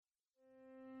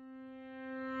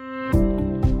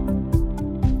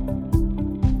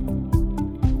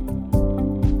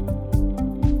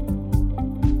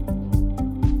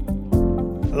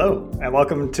and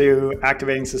welcome to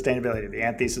Activating Sustainability, the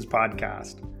Anthesis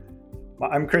podcast. Well,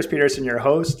 I'm Chris Peterson, your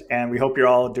host, and we hope you're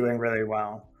all doing really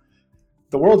well.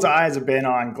 The world's eyes have been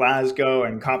on Glasgow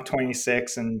and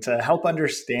COP26, and to help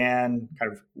understand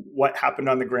kind of what happened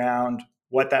on the ground,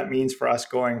 what that means for us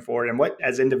going forward, and what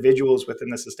as individuals within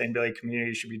the sustainability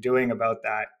community should be doing about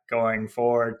that going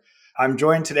forward. I'm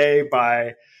joined today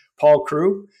by Paul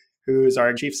Crewe, who's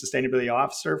our Chief Sustainability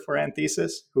Officer for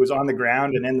Anthesis, who is on the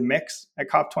ground and in the mix at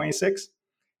COP26,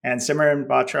 and Simeran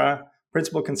Bachra,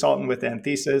 Principal Consultant with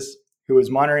Anthesis, who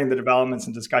is monitoring the developments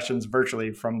and discussions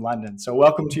virtually from London. So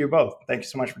welcome to you both. Thank you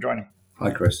so much for joining. Hi,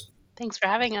 Chris. Thanks for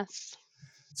having us.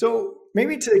 So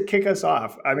maybe to kick us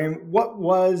off, what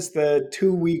was the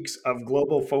 2 weeks of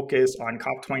global focus on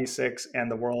COP26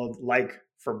 and the world like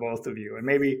for both of you? And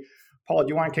maybe, Paul, do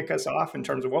you want to kick us off in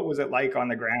terms of what was it like on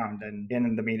the ground and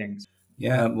in the meetings?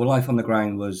 Yeah, well, life on the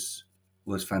ground was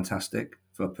fantastic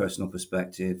from a personal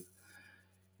perspective.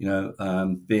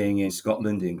 Being in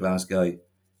Scotland, in Glasgow,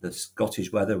 the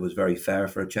Scottish weather was very fair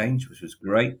for a change, which was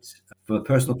great. From a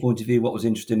personal point of view, what was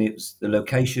interesting, it was the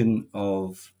location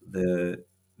of the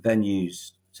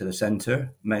venues to the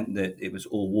centre meant that it was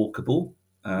all walkable,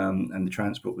 and the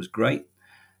transport was great.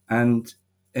 And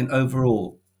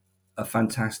overall, a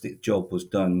fantastic job was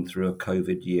done through a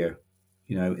COVID year,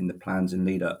 in the plans and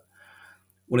lead up.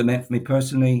 What it meant for me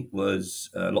personally was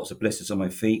lots of blisters on my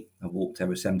feet. I walked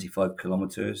over 75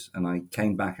 kilometres, and I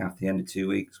came back after the end of 2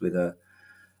 weeks with a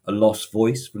lost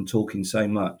voice from talking so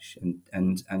much.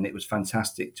 And it was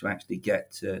fantastic to actually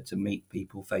get to meet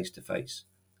people face to face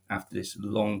after this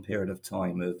long period of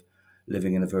time of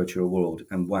living in a virtual world.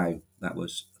 And wow, that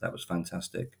was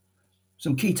fantastic.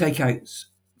 Some key takeouts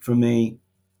for me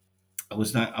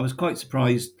was that I was quite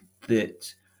surprised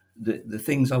that the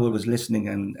things I was listening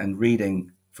and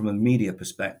reading from a media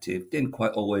perspective didn't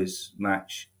quite always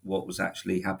match what was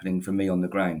actually happening for me on the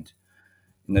ground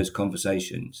in those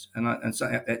conversations. And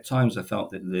so at times I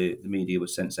felt that the media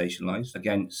was sensationalized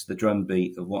against the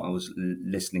drumbeat of what I was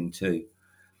listening to.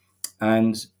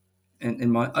 And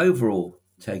in my overall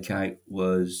takeout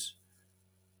was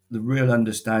the real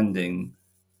understanding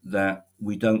that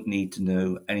we don't need to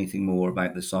know anything more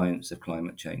about the science of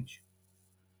climate change.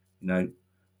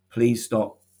 Please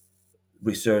stop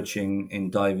researching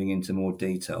and diving into more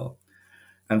detail.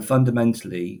 And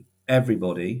fundamentally,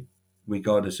 everybody,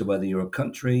 regardless of whether you're a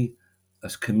country, a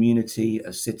community,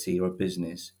 a city, or a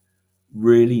business,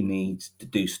 really needs to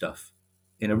do stuff.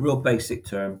 In a real basic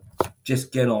term,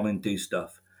 just get on and do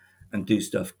stuff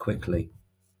quickly.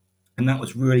 And that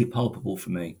was really palpable for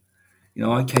me.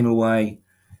 I came away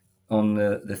on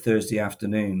the Thursday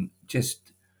afternoon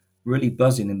just really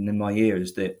buzzing in my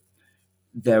ears that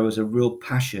there was a real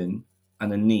passion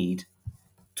and a need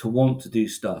to want to do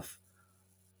stuff.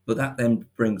 But that then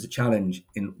brings a challenge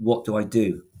in what do I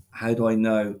do? How do I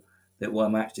know that what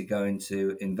I'm actually going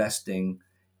to investing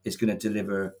is going to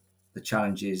deliver the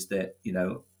challenges that,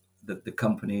 the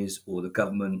companies or the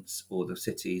governments or the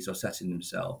cities are setting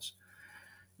themselves?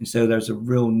 And so there's a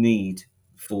real need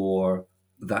for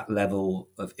that level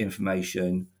of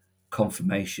information,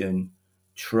 confirmation,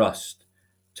 trust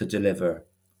to deliver.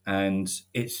 And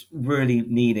it's really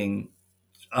needing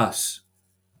us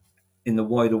in the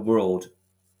wider world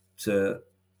to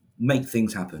make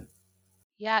things happen.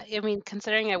 Yeah,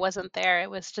 considering I wasn't there, it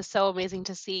was just so amazing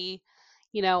to see,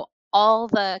 all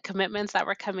the commitments that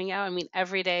were coming out.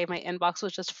 Every day my inbox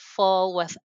was just full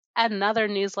with another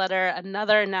newsletter,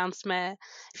 another announcement.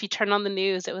 If you turn on the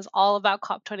news, it was all about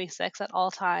COP26 at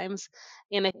all times.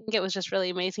 And I think it was just really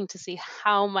amazing to see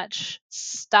how much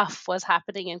stuff was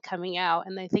happening and coming out.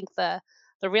 And I think the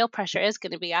real pressure is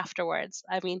going to be afterwards.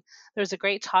 There was a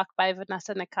great talk by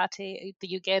Vanessa Nakate,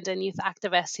 the Ugandan youth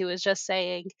activist, who was just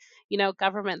saying,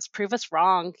 governments, prove us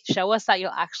wrong, show us that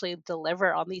you'll actually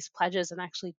deliver on these pledges and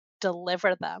actually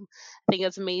deliver them. I think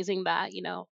it's amazing that,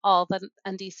 all the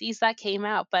NDCs that came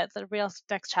out, but the real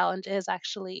next challenge is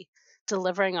actually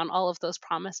delivering on all of those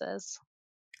promises.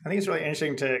 I think it's really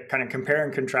interesting to kind of compare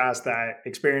and contrast that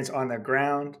experience on the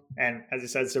ground. And as you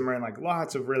said, Simeran, like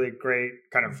lots of really great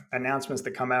kind of announcements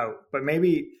that come out, but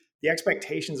maybe the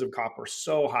expectations of COP were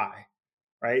so high,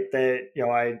 right? That,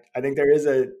 I think there is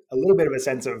a little bit of a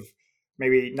sense of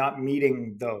maybe not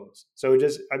meeting those. So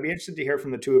I'd be interested to hear from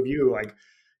the two of you, like,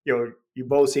 you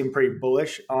both seem pretty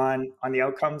bullish on the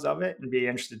outcomes of it, and be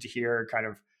interested to hear kind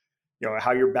of,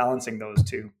 how you're balancing those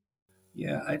two.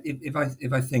 Yeah, if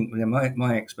I think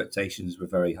my expectations were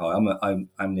very high.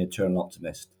 I'm the eternal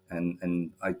optimist, and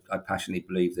I passionately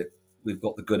believe that we've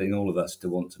got the good in all of us to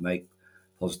want to make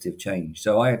positive change.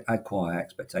 So I had quite high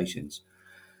expectations,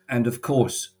 And of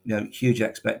course, huge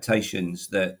expectations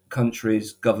that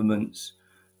countries, governments,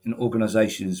 and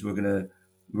organisations were going to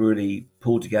really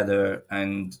pull together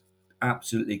and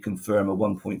absolutely confirm a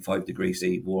 1.5 degree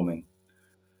C warming.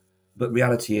 But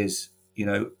reality is,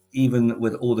 even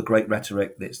with all the great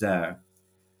rhetoric that's there,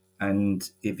 and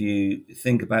if you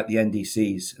think about the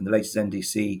NDCs and the latest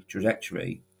NDC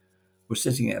trajectory, we're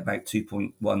sitting at about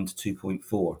 2.1 to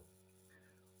 2.4,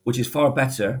 which is far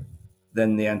better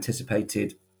than the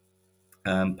anticipated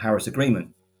Paris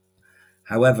Agreement.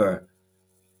 However,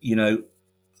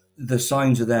 the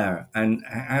signs are there. And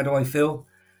how do I feel?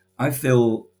 I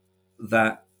feel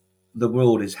that the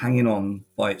world is hanging on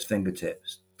by its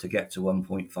fingertips to get to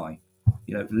 1.5,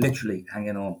 literally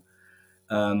hanging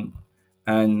on.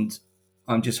 And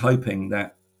I'm just hoping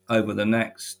that over the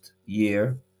next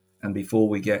year and before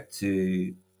we get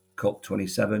to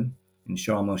COP27 in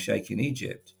Sharm el-Sheikh in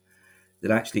Egypt,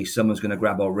 that actually someone's going to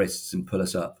grab our wrists and pull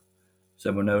us up.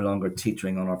 So we're no longer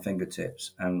teetering on our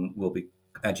fingertips, and we'll be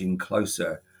edging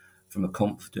closer from a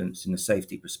confidence and a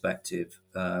safety perspective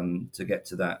to get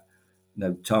to that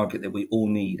target that we all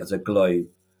need as a globe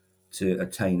to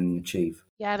attain and achieve.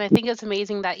 Yeah, and I think it's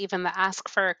amazing that even the ask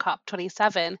for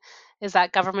COP27 is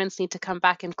that governments need to come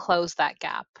back and close that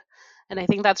gap. And I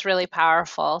think that's really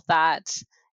powerful that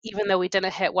even though we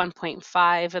didn't hit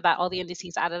 1.5 or that all the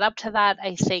indices added up to that,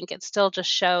 I think it still just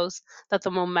shows that the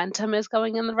momentum is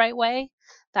going in the right way,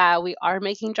 that we are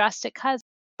making drastic cuts,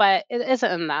 but it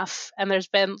isn't enough. And there's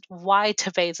been wide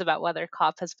debates about whether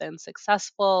COP has been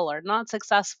successful or not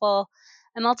successful.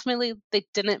 And ultimately, they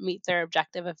didn't meet their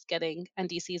objective of getting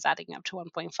NDCs adding up to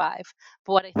 1.5. But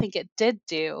what I think it did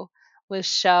do was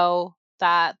show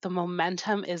that the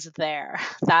momentum is there,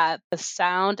 that the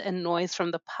sound and noise from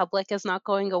the public is not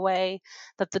going away,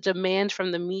 that the demand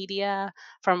from the media,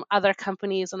 from other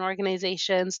companies and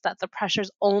organizations, that the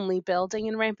pressure's only building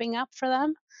and ramping up for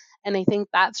them. And I think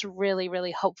that's really,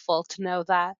 really hopeful to know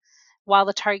that while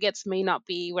the targets may not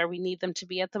be where we need them to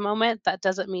be at the moment, that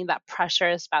doesn't mean that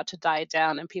pressure is about to die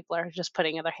down and people are just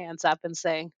putting their hands up and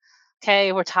saying,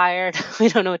 okay, we're tired. We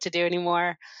don't know what to do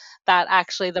anymore. That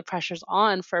actually the pressure's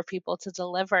on for people to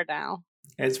deliver now.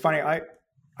 It's funny.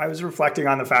 I was reflecting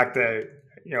on the fact that,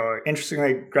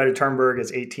 interestingly, Greta Thunberg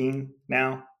is 18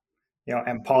 now,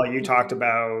 and Paul, you talked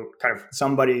about kind of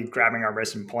somebody grabbing our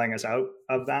wrist and pulling us out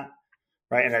of that.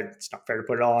 Right. And it's not fair to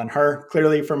put it all on her,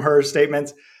 clearly from her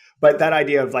statements, but that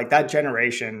idea of like that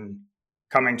generation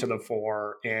coming to the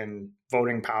fore in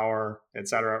voting power, et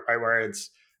cetera, right, where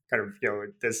it's kind of,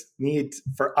 this need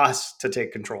for us to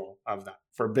take control of that,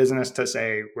 for business to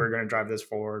say, we're going to drive this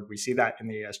forward. We see that in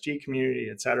the ESG community,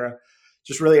 et cetera.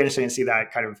 Just really interesting to see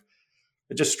that kind of,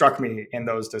 it just struck me in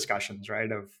those discussions, right,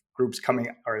 of groups coming,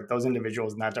 or those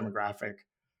individuals in that demographic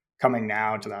coming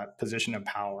now to that position of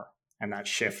power and that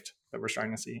shift that we're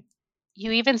starting to see.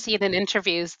 You even see it in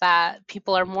interviews that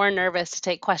people are more nervous to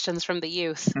take questions from the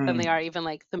youth than they are even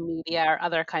like the media or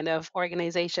other kind of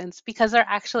organizations, because they're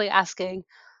actually asking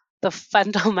the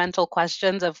fundamental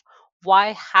questions of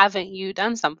why haven't you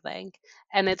done something?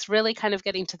 And it's really kind of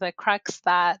getting to the crux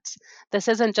that this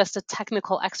isn't just a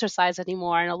technical exercise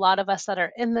anymore. And a lot of us that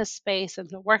are in this space and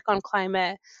work on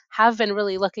climate have been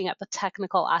really looking at the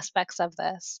technical aspects of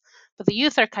this. But the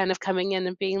youth are kind of coming in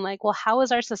and being like, well, how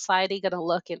is our society going to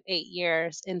look in 8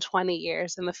 years, in 20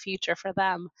 years, in the future for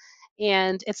them?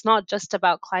 And it's not just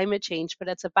about climate change, but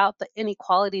it's about the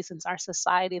inequalities in our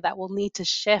society that will need to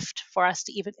shift for us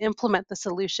to even implement the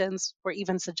solutions we're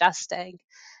even suggesting.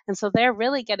 And so they're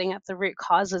really getting at the root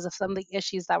causes of some of the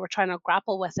issues that we're trying to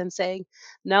grapple with and saying,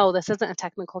 no, this isn't a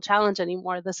technical challenge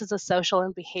anymore. This is a social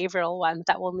and behavioral one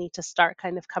that will need to start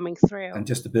kind of coming through. And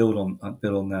just to build on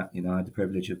that, I had the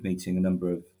privilege of meeting a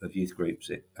number of youth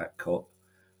groups at COP,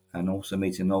 and also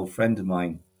meeting an old friend of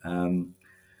mine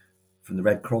from the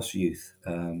Red Cross youth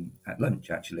at lunch,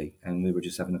 actually, and we were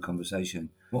just having a conversation.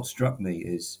 What struck me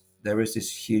is there is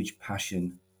this huge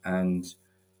passion and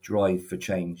drive for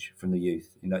change from the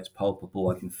youth. It's palpable.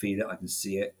 I can feel it. I can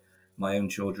see it. My own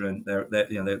children,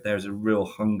 there's a real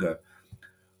hunger.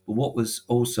 But what was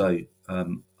also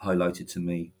highlighted to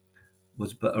me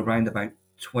was but around about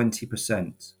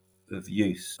 20% of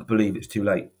youth believe it's too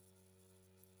late.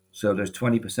 So there's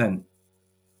 20%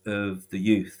 of the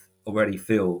youth already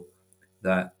feel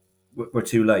that we're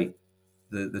too late.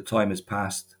 The time has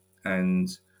passed, and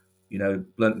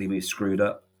bluntly we've screwed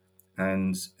up,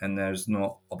 and there's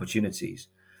not opportunities.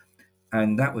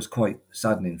 And that was quite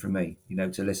saddening for me,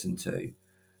 to listen to,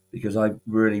 because I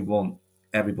really want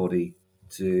everybody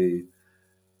to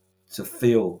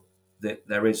feel that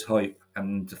there is hope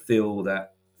and to feel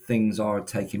that things are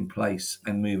taking place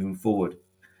and moving forward.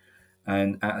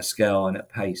 and at a scale and at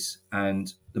pace.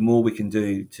 And the more we can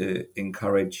do to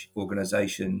encourage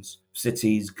organizations,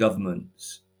 cities,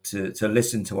 governments to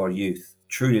listen to our youth,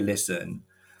 truly listen,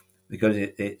 because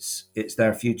it's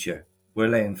their future. We're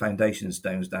laying foundation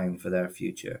stones down for their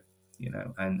future,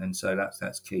 and so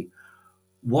that's key.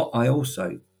 What I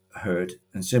also heard,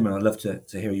 and Simeran, I'd love to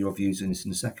hear your views on this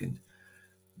in a second,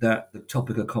 that the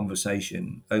topic of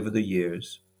conversation over the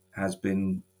years has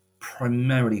been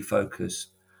primarily focused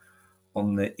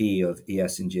on the E of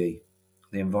ESG,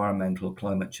 the environmental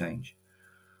climate change.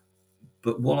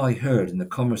 But what I heard in the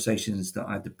conversations that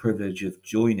I had the privilege of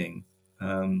joining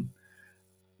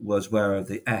was where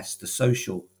the S, the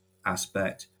social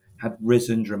aspect, had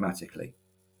risen dramatically.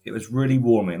 It was really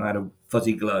warming. I had a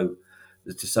fuzzy glow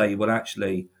to say, well,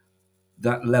 actually,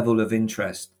 that level of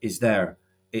interest is there.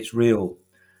 It's real.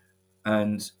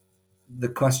 And the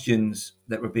questions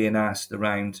that were being asked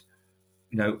around,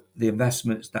 the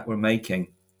investments that we're making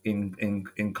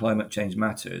in climate change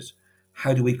matters,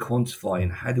 how do we quantify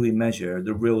and how do we measure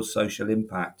the real social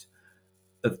impact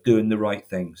of doing the right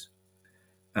things?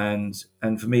 And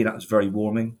for me, that was very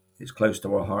warming. It's close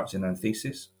to our hearts in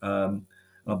Anthesis.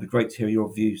 It'll be great to hear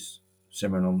your views,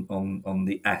 Simeran, on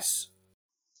the S.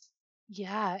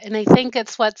 Yeah, and I think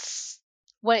it's what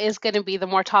is going to be the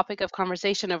more topic of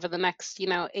conversation over the next,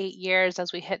 8 years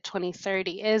as we hit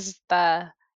 2030 is the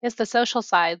social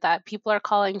side, that people are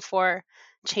calling for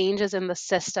changes in the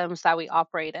systems that we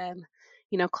operate in.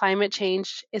 Climate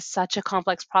change is such a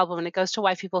complex problem, and it goes to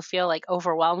why people feel like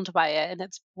overwhelmed by it. And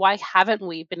it's why haven't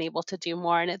we been able to do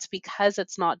more? And it's because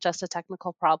it's not just a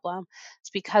technical problem. It's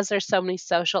because there's so many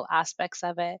social aspects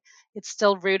of it. It's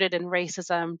still rooted in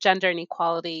racism, gender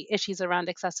inequality, issues around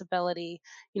accessibility.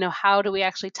 How do we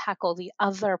actually tackle the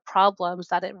other problems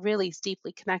that it really is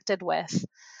deeply connected with?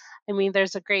 I mean,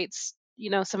 there's a great,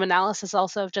 some analysis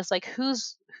also of just like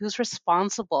who's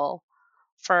responsible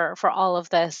for all of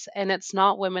this, and it's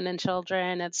not women and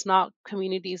children, it's not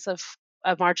communities of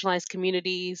marginalized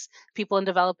communities, people in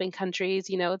developing countries.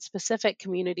 It's specific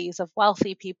communities of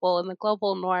wealthy people in the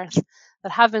global north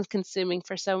that have been consuming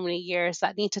for so many years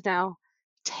that need to now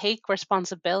take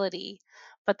responsibility.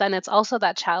 But then it's also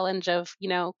that challenge of,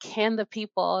 can the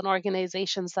people and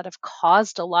organizations that have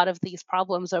caused a lot of these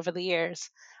problems over the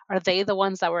years, are they the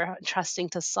ones that we're trusting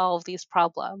to solve these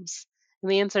problems? And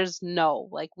the answer is no.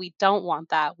 Like, we don't want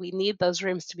that. We need those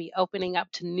rooms to be opening up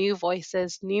to new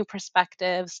voices, new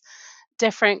perspectives,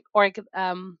 different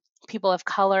people of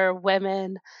color,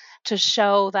 women, to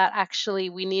show that actually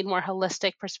we need more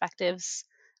holistic perspectives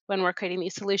when we're creating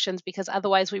these solutions, because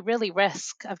otherwise we really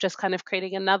risk of just kind of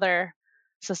creating another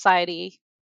society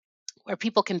where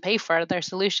people can pay for their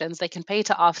solutions. They can pay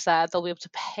to offset, they'll be able to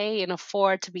pay and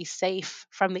afford to be safe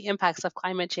from the impacts of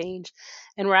climate change.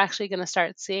 And we're actually going to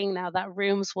start seeing now that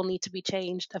rooms will need to be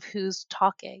changed of who's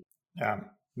talking. Yeah.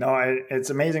 No, it's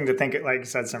amazing to think, like you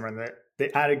said, Simran, that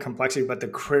the added complexity, but the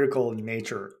critical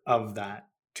nature of that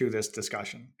to this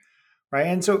discussion. Right.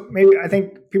 And so maybe I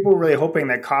think people were really hoping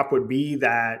that COP would be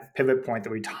that pivot point, that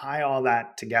we tie all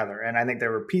that together. And I think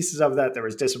there were pieces of that. There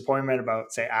was disappointment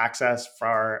about, say, access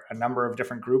for a number of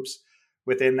different groups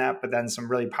within that, but then some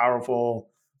really powerful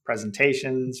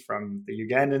presentations from the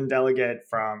Ugandan delegate,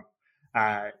 from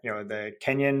the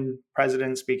Kenyan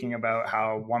president speaking about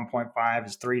how 1.5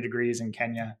 is 3 degrees in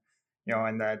Kenya,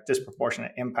 and the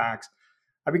disproportionate impacts.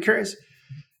 I'd be curious,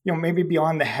 maybe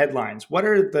beyond the headlines, what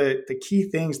are the key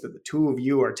things that the two of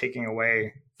you are taking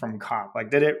away from COP? Like,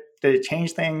 did it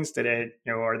change things? Did it,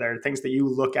 are there things that you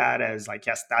look at as like,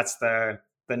 yes, that's the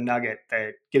nugget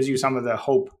that gives you some of the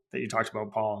hope that you talked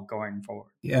about, Paul, going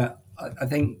forward? Yeah, I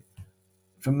think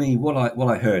for me, what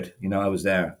I heard, I was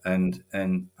there, and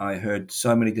I heard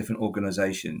so many different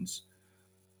organizations,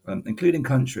 including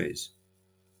countries,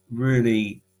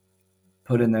 really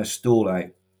putting their stall out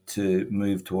to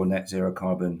move to a net zero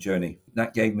carbon journey.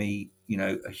 That gave me,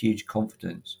 a huge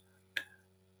confidence.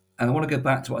 And I want to go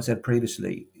back to what I said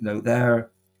previously.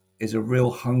 There is a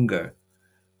real hunger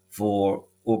for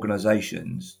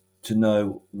organizations to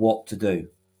know what to do.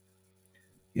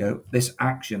 This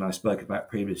action I spoke about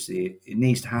previously, it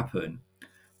needs to happen.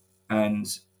 And,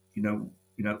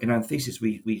 in Anthesis,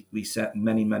 we set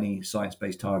many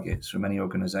science-based targets for many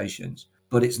organizations,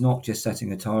 but it's not just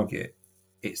setting a target.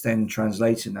 It's then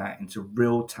translating that into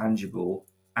real tangible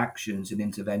actions and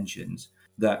interventions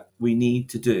that we need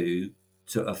to do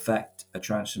to affect a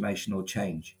transformational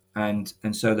change. And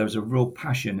so there's a real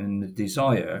passion and a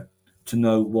desire to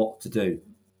know what to do.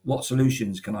 What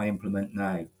solutions can I implement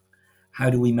now? How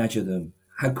do we measure them?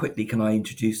 How quickly can I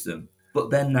introduce them?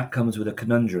 But then that comes with a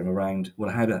conundrum around,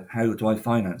 well, how do I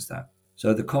finance that?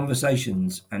 So the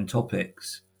conversations and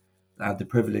topics that had the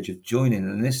privilege of joining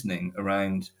and listening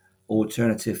around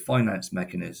alternative finance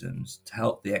mechanisms to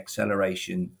help the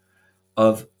acceleration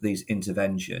of these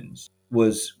interventions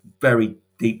was very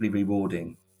deeply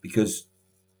rewarding, because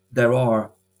there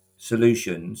are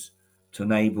solutions to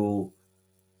enable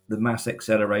the mass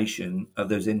acceleration of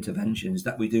those interventions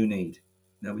that we do need.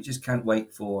 We just can't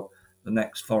wait for the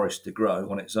next forest to grow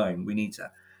on its own. We need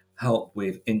to help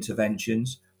with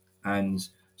interventions and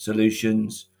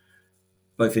solutions,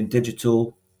 both in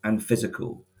digital and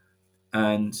physical.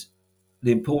 And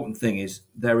the important thing is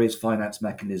there is finance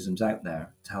mechanisms out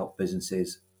there to help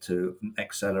businesses to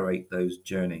accelerate those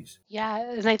journeys. Yeah,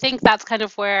 and I think that's kind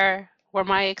of where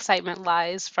my excitement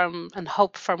lies from and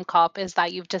hope from COP is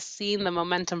that you've just seen the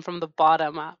momentum from the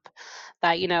bottom up.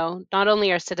 That, not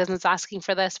only are citizens asking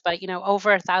for this, but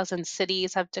over 1,000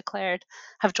 cities have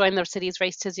joined their cities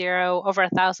race to zero. Over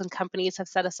 1,000 companies have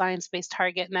set a science-based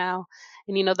target now.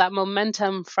 And that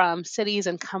momentum from cities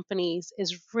and companies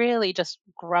is really just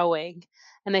growing.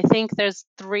 And I think there's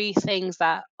three things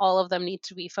that all of them need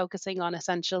to be focusing on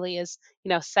essentially is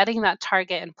setting that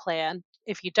target and plan.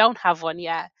 If you don't have one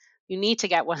yet, you need to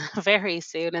get one very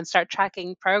soon and start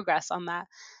tracking progress on that.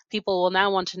 People will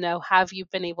now want to know, have you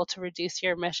been able to reduce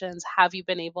your emissions? Have you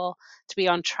been able to be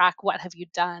on track? What have you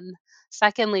done?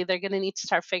 Secondly, they're going to need to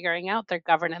start figuring out their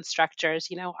governance structures.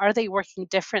 Are they working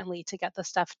differently to get the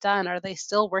stuff done? Are they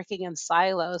still working in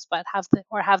silos, but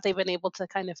have they been able to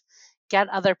kind of get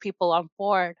other people on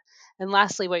board? And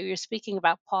lastly, what you're speaking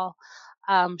about, Paul,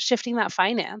 shifting that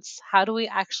finance. How do we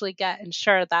actually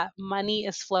ensure that money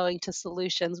is flowing to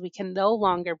solutions? We can no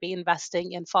longer be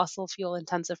investing in fossil fuel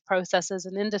intensive processes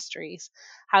and industries.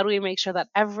 How do we make sure that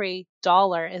every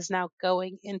dollar is now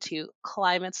going into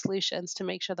climate solutions to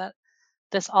make sure that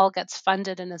this all gets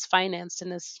funded and is financed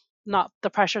and is not the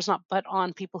pressure's not put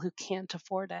on people who can't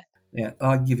afford it? Yeah,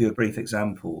 I'll give you a brief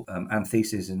example.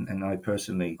 Anthesis and I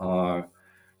personally are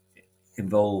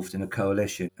involved in a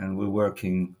coalition, and we're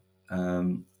working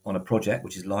on a project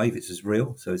which is live. It's as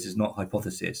real, so this is not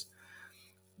hypothesis,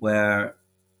 where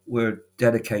we're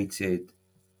dedicated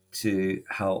to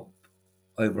help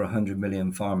over 100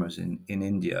 million farmers in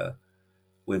India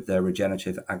with their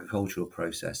regenerative agricultural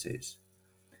processes,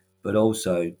 but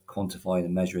also quantifying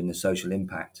and measuring the social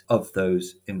impact of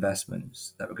those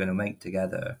investments that we're going to make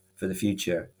together for the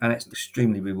future. And it's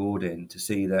extremely rewarding to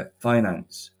see that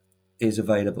finance is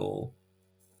available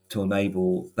to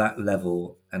enable that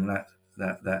level and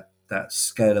that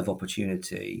scale of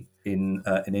opportunity in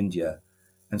India,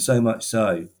 and so much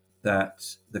so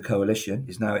that the coalition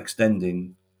is now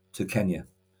extending to Kenya.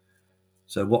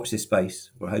 So watch this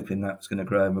space. We're hoping that's going to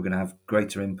grow, and we're going to have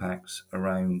greater impacts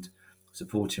around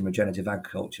supporting regenerative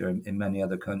agriculture in many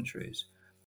other countries.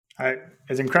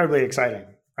 It's incredibly exciting,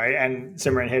 right? And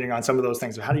Simeran hitting on some of those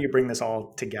things. How do you bring this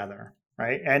all together,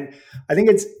 right? And I think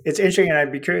it's interesting, and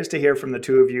I'd be curious to hear from the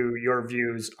two of you your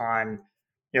views on,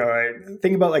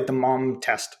 think about like the mom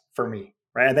test for me,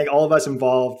 right? I think all of us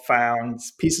involved found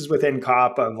pieces within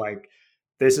COP of like,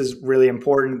 this is really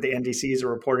important. The NDCs are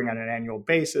reporting on an annual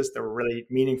basis. There were really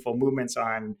meaningful movements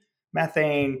on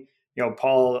methane.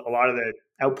 Paul, a lot of the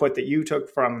output that you took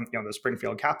from the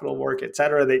Springfield Capital work, et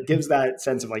cetera, that gives that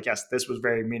sense of like, yes, this was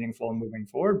very meaningful and moving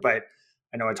forward. But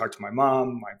I know I talked to my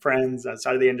mom, my friends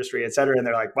outside of the industry, et cetera, and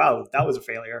they're like, wow, that was a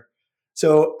failure.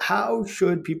 So how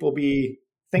should people be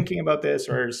thinking about this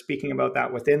or speaking about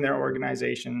that within their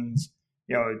organizations,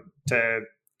 to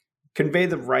convey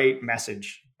the right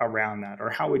message around that? Or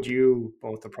how would you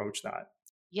both approach that?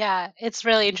 Yeah, it's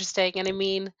really interesting. And I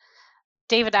mean,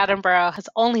 David Attenborough has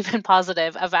only been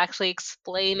positive of actually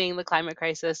explaining the climate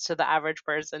crisis to the average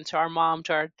person, to our mom,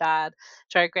 to our dad,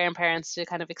 to our grandparents, to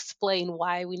kind of explain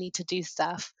why we need to do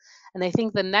stuff. And I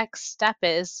think the next step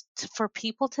is for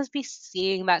people to be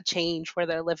seeing that change where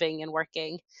they're living and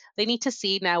working. They need to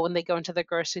see now when they go into the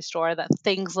grocery store that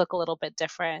things look a little bit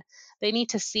different. They need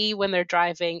to see when they're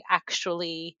driving,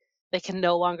 actually, they can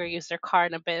no longer use their car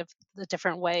in a bit of a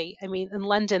different way. I mean, in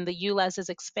London, the ULEZ is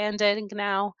expanding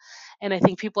now, and I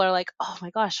think people are like, oh my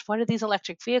gosh, what are these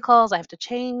electric vehicles? I have to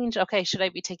change. Okay, should I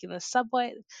be taking the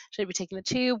subway? Should I be taking the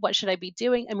tube? What should I be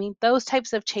doing? I mean, those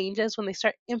types of changes, when they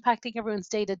start impacting everyone's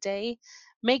day to day,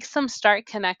 makes them start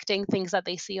connecting things that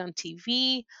they see on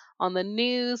TV, on the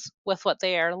news, with what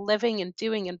they are living and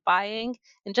doing and buying,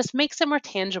 and just makes it more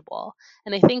tangible.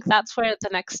 And I think that's where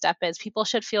the next step is. People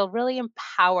should feel really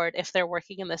empowered if they're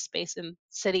working in this space in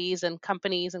cities and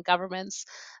companies and governments,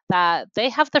 that they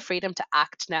have the freedom to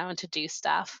act now and to do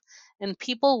stuff. And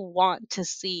people want to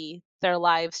see their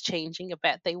lives changing a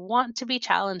bit. They want to be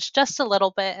challenged just a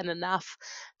little bit and enough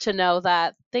to know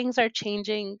that things are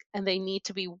changing and they need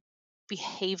to be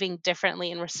behaving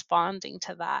differently and responding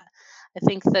to that. I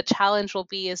think the challenge will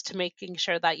be is to making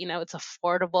sure that, it's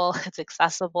affordable, it's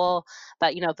accessible,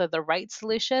 that, they're the right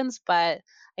solutions. But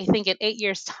I think in 8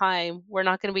 years' time, we're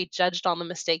not going to be judged on the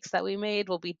mistakes that we made.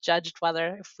 We'll be judged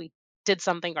whether if we did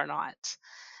something or not.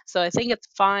 So I think it's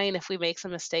fine if we make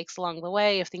some mistakes along the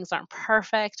way, if things aren't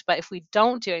perfect. But if we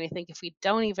don't do anything, if we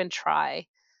don't even try,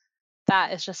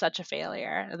 that is just such a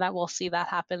failure. And that we'll see that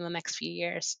happen in the next few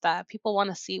years, that people want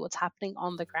to see what's happening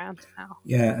on the ground now.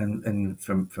 Yeah, and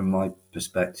from my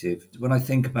perspective, when I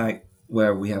think about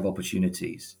where we have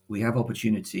opportunities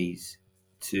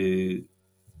to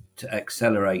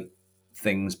accelerate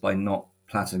things by not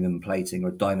platinum plating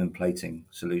or diamond plating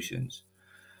solutions.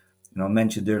 And I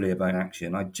mentioned earlier about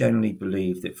action. I generally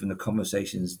believe that from the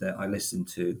conversations that I listened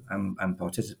to and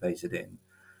participated in,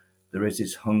 there is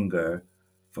this hunger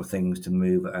for things to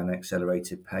move at an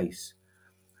accelerated pace.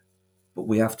 But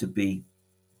we have to be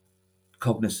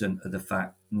cognizant of the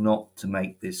fact not to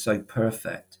make this so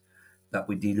perfect that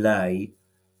we delay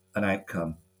an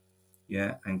outcome.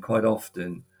 Yeah, and quite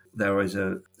often there is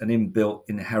an inbuilt,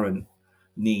 inherent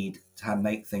need to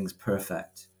make things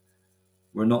perfect.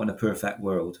 We're not in a perfect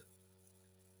world,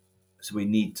 so we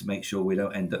need to make sure we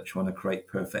don't end up trying to create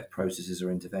perfect processes or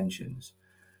interventions,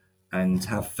 and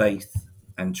have faith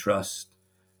and trust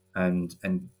and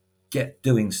get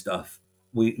doing stuff.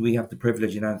 We have the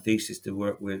privilege in Anthesis to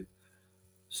work with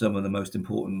some of the most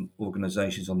important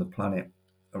organizations on the planet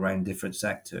around different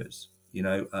sectors,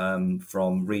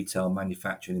 from retail,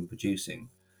 manufacturing, and producing,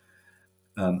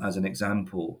 as an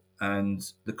example. And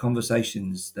the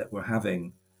conversations that we're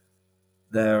having,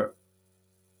 they're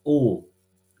all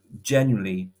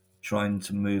genuinely trying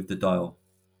to move the dial.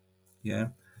 Yeah.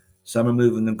 Some are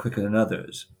moving them quicker than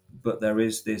others, but there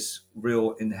is this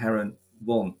real inherent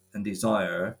want and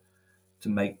desire to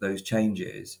make those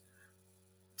changes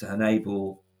to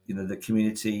enable, the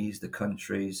communities, the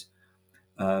countries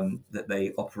that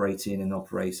they operate in and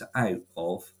operate out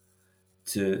of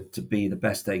to be the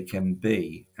best they can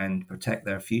be and protect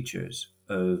their futures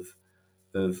of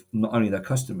not only their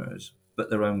customers, but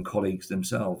their own colleagues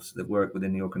themselves that work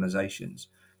within the organizations.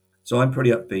 So I'm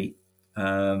pretty upbeat.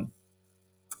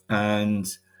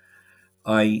 And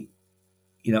I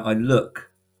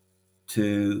look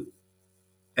to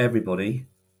everybody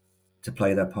to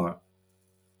play their part.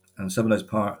 And some of those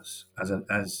parts, as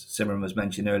Simeran was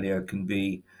mentioned earlier, can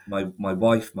be my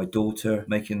wife, my daughter,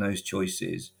 making those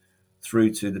choices,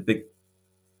 through to the big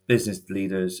business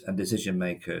leaders and decision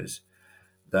makers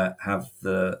that have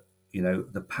the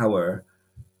power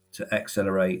to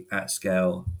accelerate at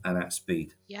scale and at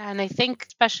speed. Yeah, and I think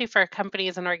especially for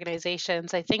companies and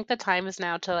organizations, I think the time is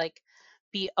now to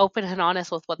be open and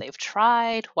honest with what they've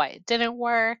tried, why it didn't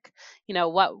work,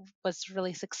 what was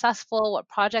really successful, what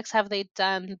projects have they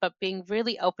done, but being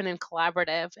really open and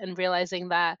collaborative and realizing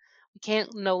that we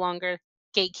can't no longer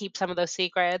gatekeep some of those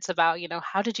secrets about,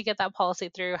 how did you get that policy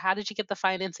through? How did you get the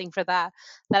financing for that?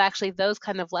 That actually those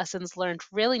kind of lessons learned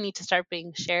really need to start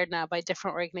being shared now by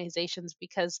different organizations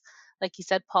because like you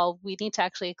said, Paul, we need to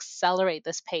actually accelerate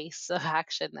this pace of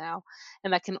action now.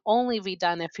 And that can only be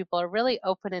done if people are really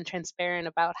open and transparent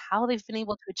about how they've been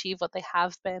able to achieve what they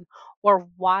have been or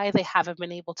why they haven't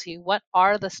been able to. What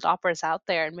are the stoppers out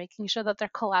there and making sure that they're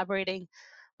collaborating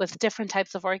with different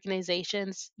types of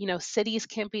organizations. Cities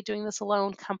can't be doing this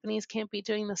alone, companies can't be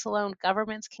doing this alone,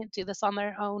 governments can't do this on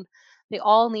their own. They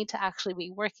all need to actually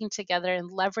be working together and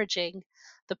leveraging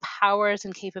the powers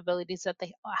and capabilities that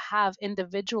they have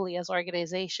individually as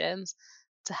organizations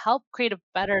to help create a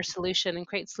better solution and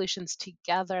create solutions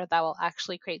together that will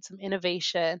actually create some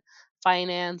innovation,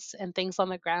 finance, and things on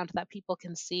the ground that people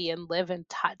can see and live and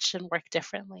touch and work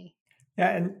differently.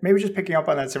 Yeah, and maybe just picking up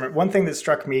on that, Simran, one thing that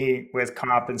struck me with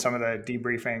COP and some of the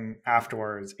debriefing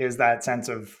afterwards is that sense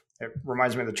of, it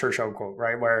reminds me of the Churchill quote,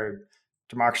 right? Where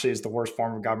democracy is the worst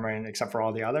form of government except for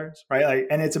all the others, right?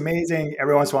 And it's amazing.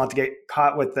 Every once in a while to get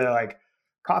caught with the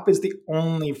COP is the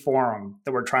only forum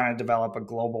that we're trying to develop a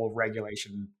global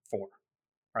regulation for,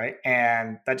 right?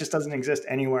 And that just doesn't exist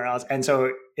anywhere else. And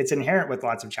so it's inherent with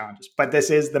lots of challenges. But this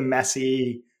is the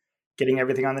messy getting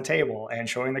everything on the table and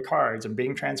showing the cards and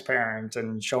being transparent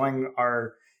and showing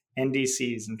our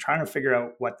NDCs and trying to figure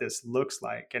out what this looks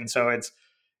like. And so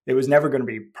it was never going to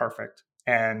be perfect.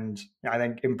 And I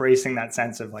think embracing that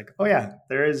sense of oh yeah,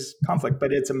 there is conflict,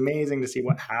 but it's amazing to see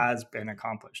what has been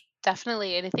accomplished.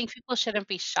 Definitely. And I think people shouldn't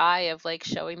be shy of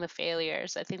showing the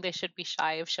failures. I think they should be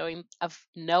shy of showing of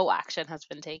no action has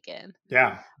been taken.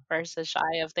 Yeah. Versus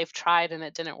shy of they've tried and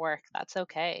it didn't work. That's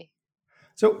okay.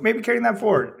 So maybe carrying that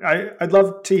forward, I'd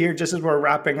love to hear, just as we're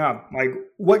wrapping up,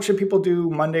 what should people do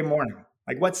Monday morning?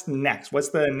 Like, what's next? What's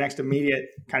the next immediate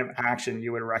kind of action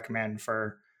you would recommend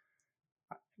for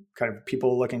kind of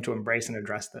people looking to embrace and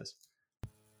address this?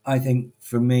 I think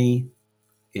for me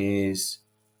is,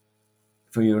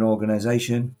 for your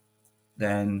organization,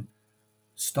 then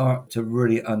start to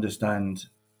really understand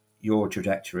your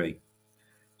trajectory.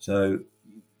 So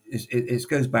it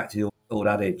goes back to the old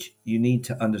adage, you need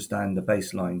to understand the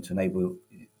baseline to enable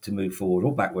to move forward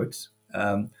or backwards.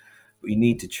 But you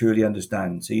need to truly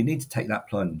understand. So you need to take that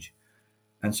plunge.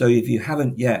 And so if you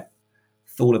haven't yet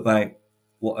thought about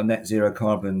what a net zero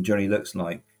carbon journey looks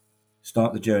like,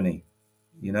 start the journey.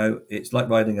 You know, it's like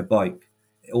riding a bike.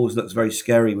 It always looks very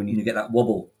scary when you get that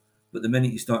wobble. But the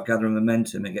minute you start gathering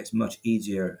momentum, it gets much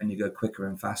easier and you go quicker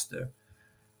and faster.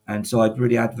 And so I'd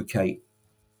really advocate,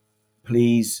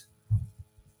 please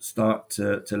start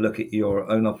to look at your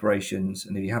own operations.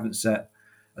 And if you haven't set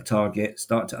a target,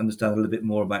 start to understand a little bit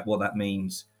more about what that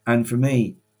means. And for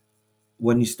me,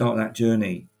 when you start that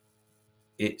journey,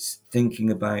 it's thinking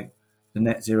about the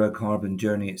net zero carbon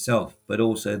journey itself, but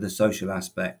also the social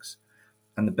aspects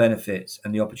and the benefits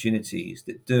and the opportunities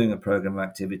that doing a program of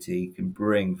activity can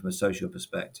bring from a social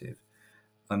perspective.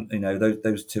 You know,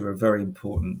 those two are very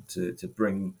important to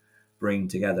bring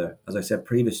together. As I said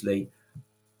previously,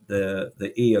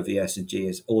 the E of the S&G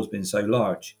has always been so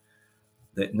large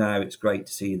that now it's great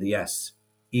to see the S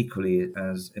equally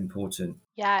as important.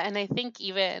 Yeah, and I think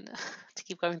even to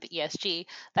keep going with the ESG,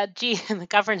 that G in the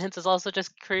governance is also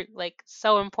just like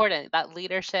so important. That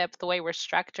leadership, the way we're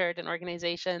structured in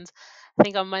organizations. I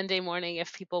think on Monday morning,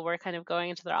 if people were kind of going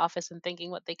into their office and thinking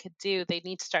what they could do, they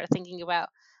need to start thinking about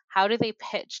how do they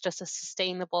pitch just a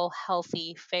sustainable,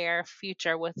 healthy, fair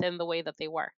future within the way that they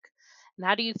work. And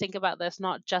how do you think about this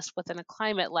not just within a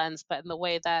climate lens, but in the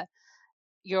way that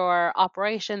your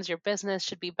operations, your business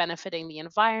should be benefiting the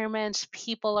environment,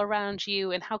 people around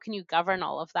you, and how can you govern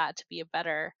all of that to be a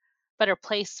better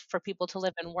place for people to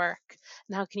live and work?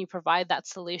 And how can you provide that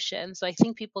solution? So I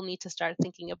think people need to start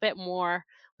thinking a bit more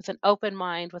with an open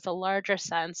mind, with a larger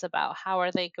sense about how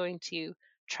are they going to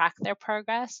track their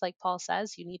progress. Like Paul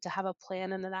says, you need to have a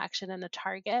plan and an action and a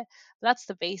target. But that's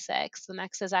the basics. The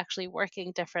next is actually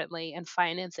working differently and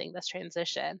financing this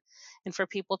transition, and for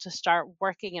people to start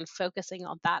working and focusing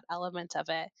on that element of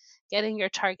it. Getting your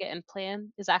target and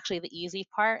plan is actually the easy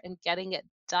part, and getting it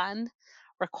done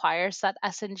requires that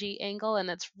S&G angle, and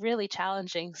it's really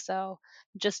challenging. So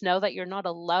just know that you're not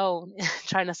alone in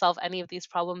trying to solve any of these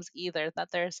problems either,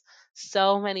 that there's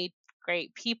so many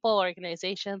great people,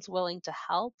 organizations willing to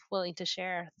help, willing to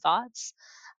share thoughts,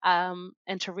 and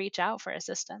to reach out for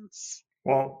assistance.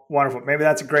 Well, wonderful. Maybe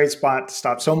that's a great spot to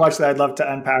stop. So much that I'd love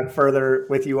to unpack further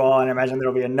with you all. And I imagine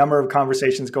there'll be a number of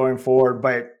conversations going forward,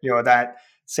 but that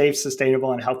safe,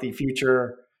 sustainable, and healthy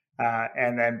future.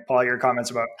 And then Paul, your comments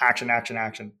about action,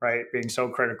 right? Being so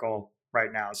critical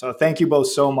right now. So thank you both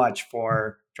so much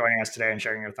for joining us today and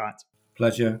sharing your thoughts.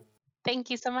 Pleasure.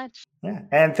 Thank you so much. Yeah.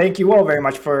 And thank you all very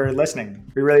much for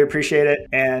listening. We really appreciate it.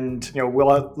 And,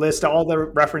 we'll list all the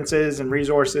references and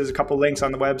resources, a couple links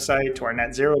on the website to our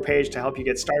net zero page to help you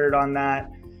get started on that.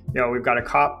 We've got a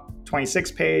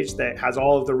COP26 page that has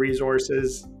all of the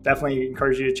resources. Definitely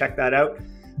encourage you to check that out.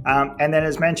 And then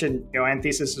as mentioned,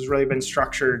 Anthesis has really been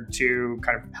structured to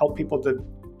kind of help people to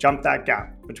jump that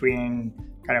gap between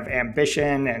kind of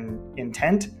ambition and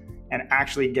intent and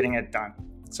actually getting it done.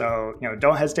 So,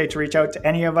 don't hesitate to reach out to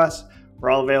any of us. We're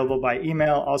all available by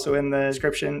email, also in the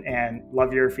description, and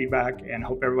love your feedback and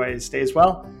hope everybody stays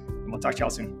well. And we'll talk to y'all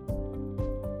soon.